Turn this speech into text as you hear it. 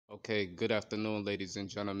Okay, good afternoon, ladies and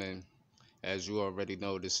gentlemen. As you already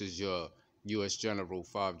know, this is your US General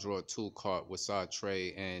 5-drawer tool cart with side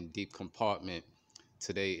tray and deep compartment.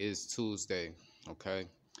 Today is Tuesday, okay?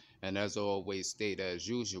 And as I always state, as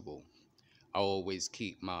usual, I always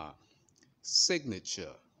keep my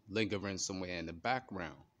signature lingering somewhere in the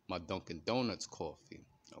background, my Dunkin' Donuts coffee,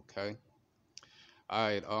 okay? All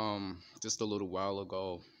right, just a little while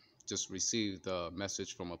ago, just received a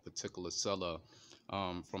message from a particular seller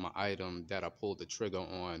from an item that I pulled the trigger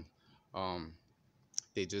on. Um,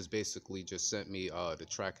 they just basically just sent me the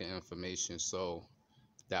tracking information, so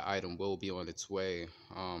that item will be on its way.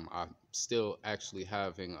 I'm still actually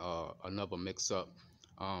having another mix-up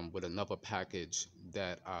with another package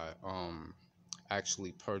that I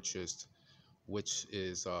actually purchased, which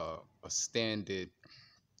is a standard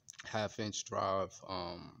half-inch drive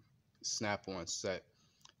snap-on set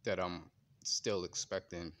that I'm still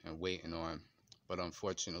expecting and waiting on, but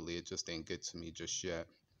unfortunately it just ain't get to me just yet.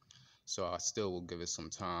 So I still will give it some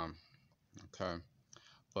time, okay?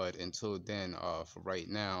 But until then, for right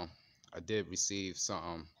now, I did receive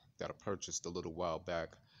something that I purchased a little while back.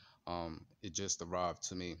 It just arrived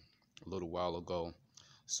to me a little while ago.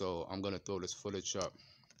 So I'm gonna throw this footage up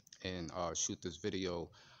and shoot this video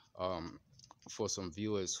um, for some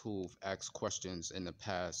viewers who've asked questions in the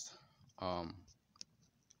past. Um,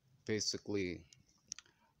 Basically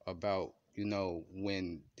about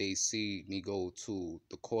when they see me go to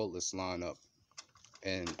the cordless lineup,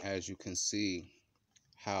 and as you can see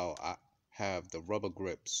how I have the rubber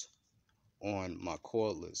grips on my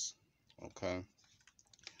cordless, okay.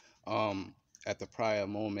 um at the prior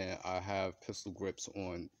moment I have pistol grips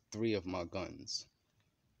on 3 of my guns.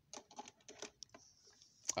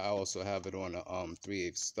 I also have it on a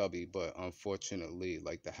 3/8 stubby, but unfortunately,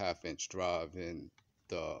 like the half-inch drive and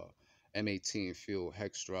the M18 fuel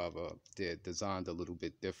hex driver, they're designed a little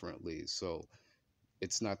bit differently. So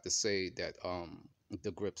it's not to say that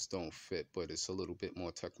the grips don't fit, but it's a little bit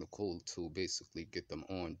more technical to basically get them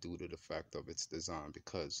on due to the fact of its design,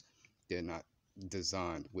 because they're not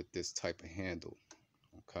designed with this type of handle.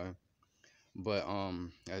 Okay, but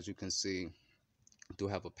as you can see, I do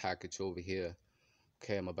have a package over here.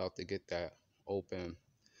 Okay, I'm about to get that open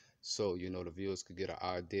so the viewers could get an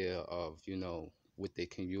idea of what they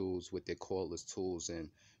can use with their cordless tools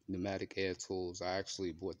and pneumatic air tools. I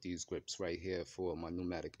actually bought these grips right here for my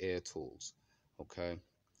pneumatic air tools. Okay,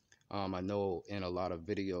 I know in a lot of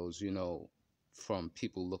videos, from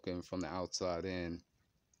people looking from the outside in,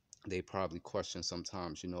 they probably question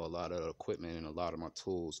sometimes, a lot of the equipment and a lot of my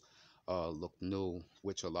tools look new,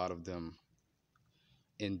 which a lot of them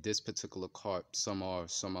in this particular cart, some are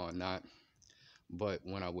not. But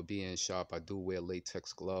when I would be in shop, I do wear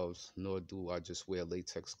latex gloves, nor do I just wear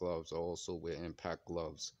latex gloves. I also wear impact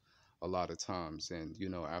gloves a lot of times. And,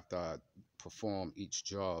 after I perform each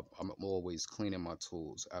job, I'm always cleaning my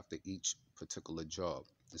tools after each particular job,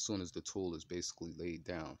 as soon as the tool is basically laid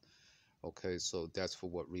down. Okay, so that's for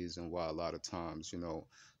what reason why a lot of times,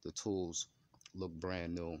 the tools look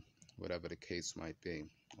brand new, whatever the case might be.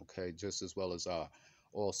 Okay, just as well as I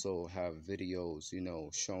also have videos,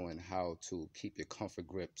 showing how to keep your comfort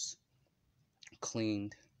grips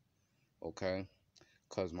cleaned. Okay,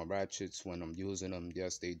 because my ratchets, when I'm using them,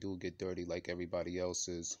 yes, they do get dirty like everybody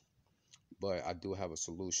else's, but I do have a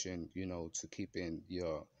solution, to keeping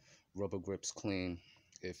your rubber grips clean.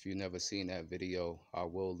 If you never seen that video, I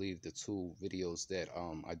will leave the 2 videos that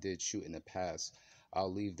I did shoot in the past.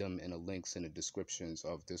 I'll leave them in the links in the descriptions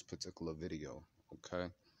of this particular video.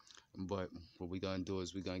 Okay, but what we're gonna do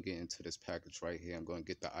is we're gonna get into this package right here. I'm gonna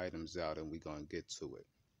get the items out and we're gonna get to it.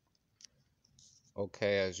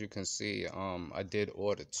 Okay, as you can see, I did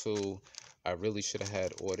order 2. I really should have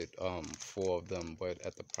had ordered 4 of them, but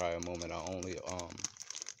at the prior moment I only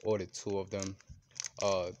ordered 2 of them.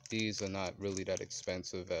 These are not really that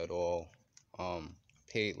expensive at all.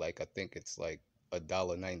 Paid like, I think it's like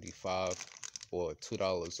 $1.95 or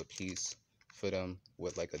 $2 a piece for them,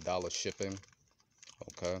 with like $1 shipping.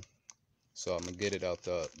 Okay, so I'm gonna get it out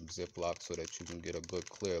the Ziploc so that you can get a good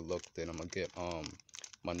clear look. Then I'm gonna get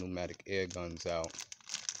my pneumatic air guns out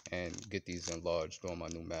and get these enlarged on my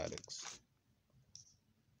pneumatics.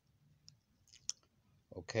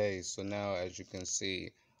 Okay, so now as you can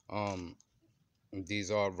see, these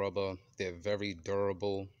are rubber. They're very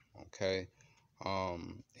durable. Okay,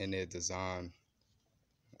 in their design.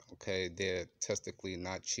 Okay, they're testically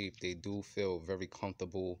not cheap. They do feel very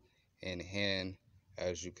comfortable in hand.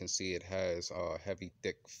 As you can see, it has heavy,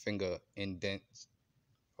 thick finger indents.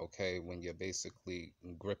 Okay, when you're basically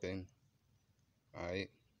gripping. All right,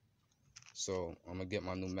 so I'm gonna get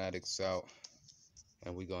my pneumatics out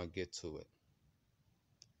and we're gonna get to it.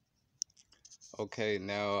 Okay,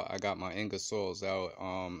 now I got my Ingersolls out.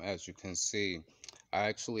 As you can see, I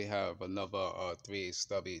actually have another 3/8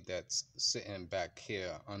 stubby that's sitting back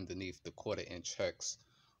here underneath the 1/4 inch hex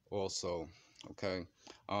also. Okay,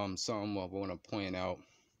 something I want to point out,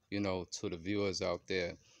 to the viewers out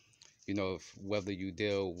there, whether you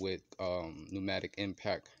deal with pneumatic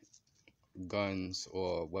impact guns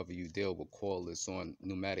or whether you deal with cordless on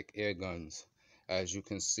pneumatic air guns, as you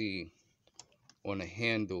can see on the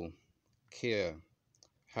handle here,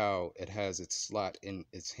 how it has its slot in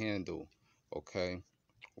its handle, okay,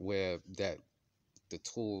 where that the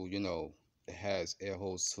tool, it has air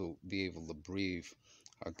holes to be able to breathe,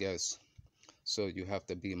 I guess. So you have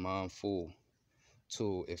to be mindful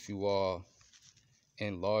to, if you are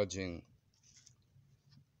enlarging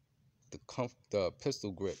the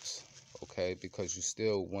pistol grips, okay, because you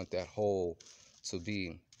still want that hole to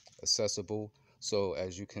be accessible. So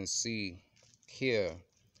as you can see here,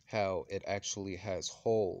 how it actually has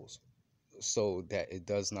holes so that it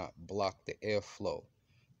does not block the airflow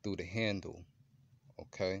through the handle,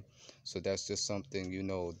 okay. So that's just something,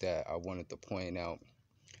 that I wanted to point out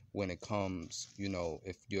when it comes,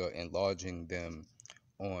 if you're enlarging them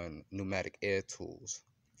on pneumatic air tools,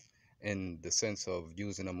 in the sense of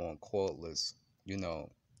using them on cordless.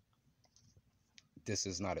 This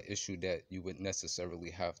is not an issue that you would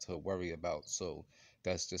necessarily have to worry about. So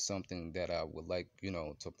that's just something that I would like,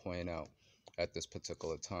 to point out at this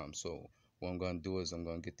particular time. So what I'm going to do is I'm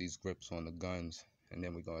going to get these grips on the guns, and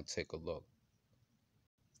then we're going to take a look.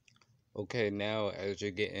 Okay, now as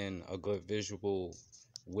you're getting a good visual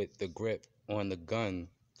with the grip on the gun,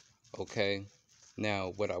 okay, now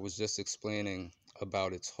what I was just explaining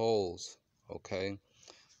about its holes, okay,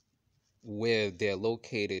 where they're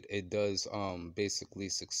located, it does basically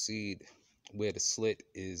succeed where the slit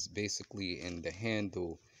is basically in the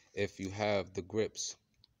handle if you have the grips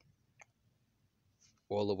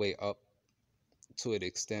all the way up to the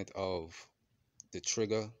extent of the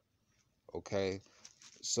trigger, okay.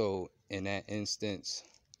 So in that instance,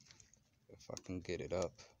 if I can get it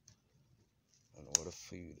up in order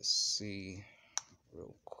for you to see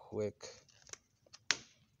real quick,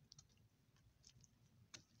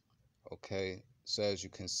 okay, so as you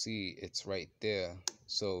can see, it's right there.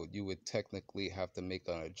 So you would technically have to make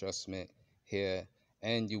an adjustment here,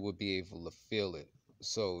 and you would be able to feel it.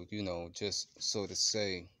 So, just so to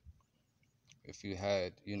say, if you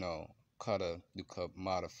had, cutter, you could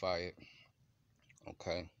modify it,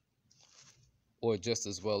 okay, or just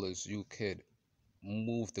as well as you could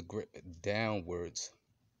move the grip downwards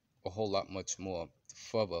a whole lot much more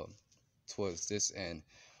further towards this end.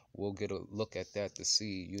 We'll get a look at that to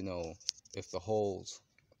see, if the holes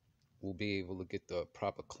will be able to get the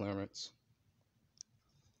proper clearance.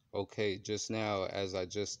 Okay, just now as I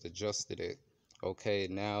just adjusted it, okay,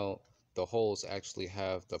 now the holes actually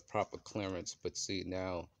have the proper clearance, but see,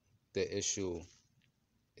 now the issue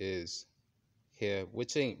is here,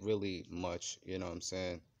 which ain't really much, you know what I'm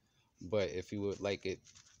saying? But if you would like it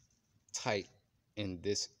tight in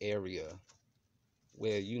this area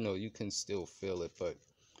where, you can still feel it, but,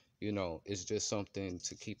 it's just something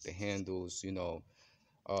to keep the handles,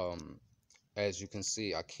 um, as you can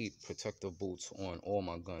see, I keep protective boots on all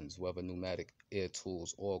my guns, whether pneumatic air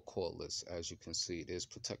tools or cordless. As you can see, there's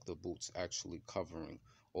protective boots actually covering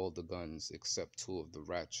all the guns except 2 of the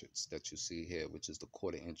ratchets that you see here, which is the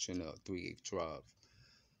 1/4 inch and a 3/8 drive.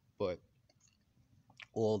 But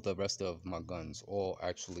all the rest of my guns all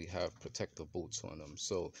actually have protective boots on them.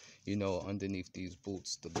 So, underneath these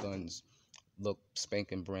boots, the guns look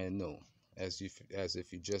spanking brand new, as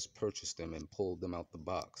if you just purchased them and pulled them out the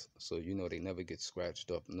box. So they never get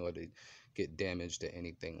scratched up, nor they get damaged or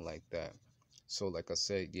anything like that. So like I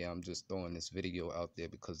said, yeah, I'm just throwing this video out there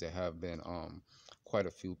because there have been quite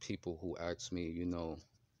a few people who asked me,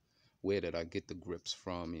 where did I get the grips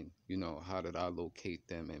from, and how did I locate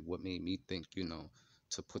them, and what made me think,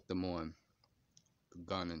 to put them on the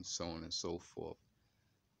gun, and so on and so forth.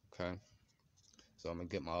 Okay, so I'm gonna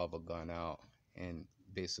get my other gun out and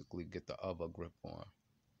basically get the other grip on.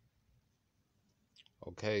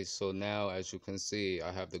 Okay, so now as you can see,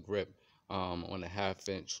 I have the grip on the 1/2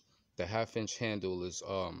 inch. The 1/2 inch handle is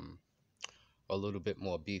a little bit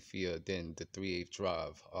more beefier than the 3/8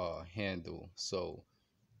 drive handle, so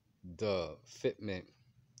the fitment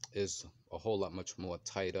is a whole lot much more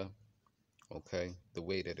tighter, okay, the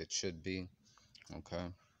way that it should be,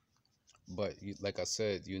 okay. But like I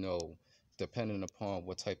said, depending upon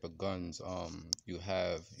what type of guns you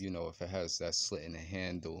have, if it has that slit in the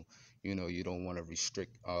handle, you don't want to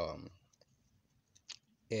restrict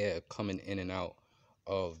air coming in and out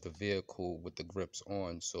of the vehicle with the grips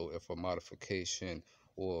on. So if a modification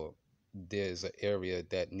or there's an area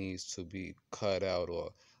that needs to be cut out,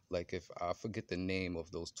 or like if I forget the name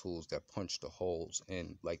of those tools that punch the holes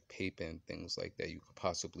in like paper and things like that, you could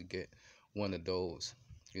possibly get one of those,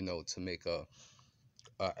 to make a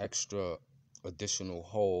extra additional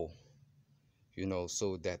hole,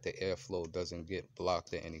 so that the airflow doesn't get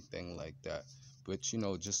blocked or anything like that. But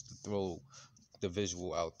just to throw the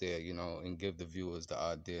visual out there, and give the viewers the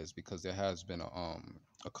ideas, because there has been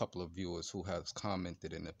a couple of viewers who has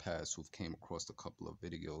commented in the past who've came across a couple of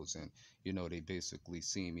videos, and they basically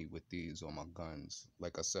see me with these on my guns.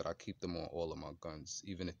 Like I said, I keep them on all of my guns,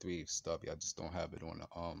 even the 3/8 stubby. I just don't have it on the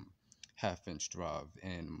half-inch drive,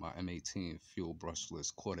 and my M18 fuel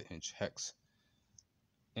brushless 1/4-inch hex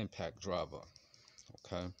impact driver.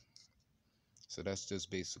 Okay, so that's just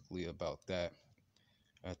basically about that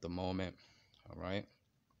at the moment. All right.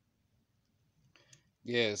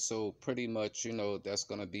 Yeah, so pretty much, that's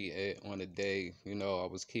gonna be it on the day. I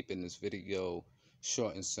was keeping this video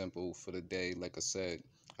short and simple for the day. Like I said,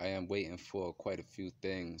 I am waiting for quite a few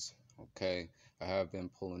things. Okay, I have been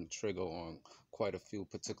pulling the trigger on quite a few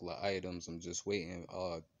particular items. I'm just waiting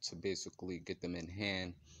to basically get them in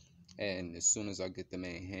hand. And as soon as I get them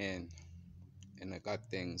in hand and I got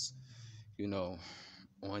things, you know,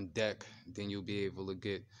 on deck, then you'll be able to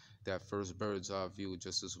get that first bird's eye view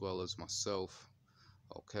just as well as myself.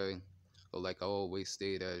 Okay, but like I always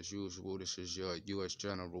state, as usual, this is your US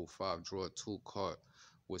General 5-drawer tool cart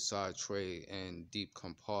with side tray and deep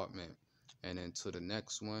compartment. And then to the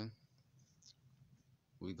next one,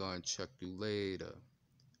 we gonna check you later.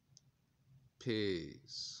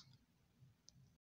 Peace.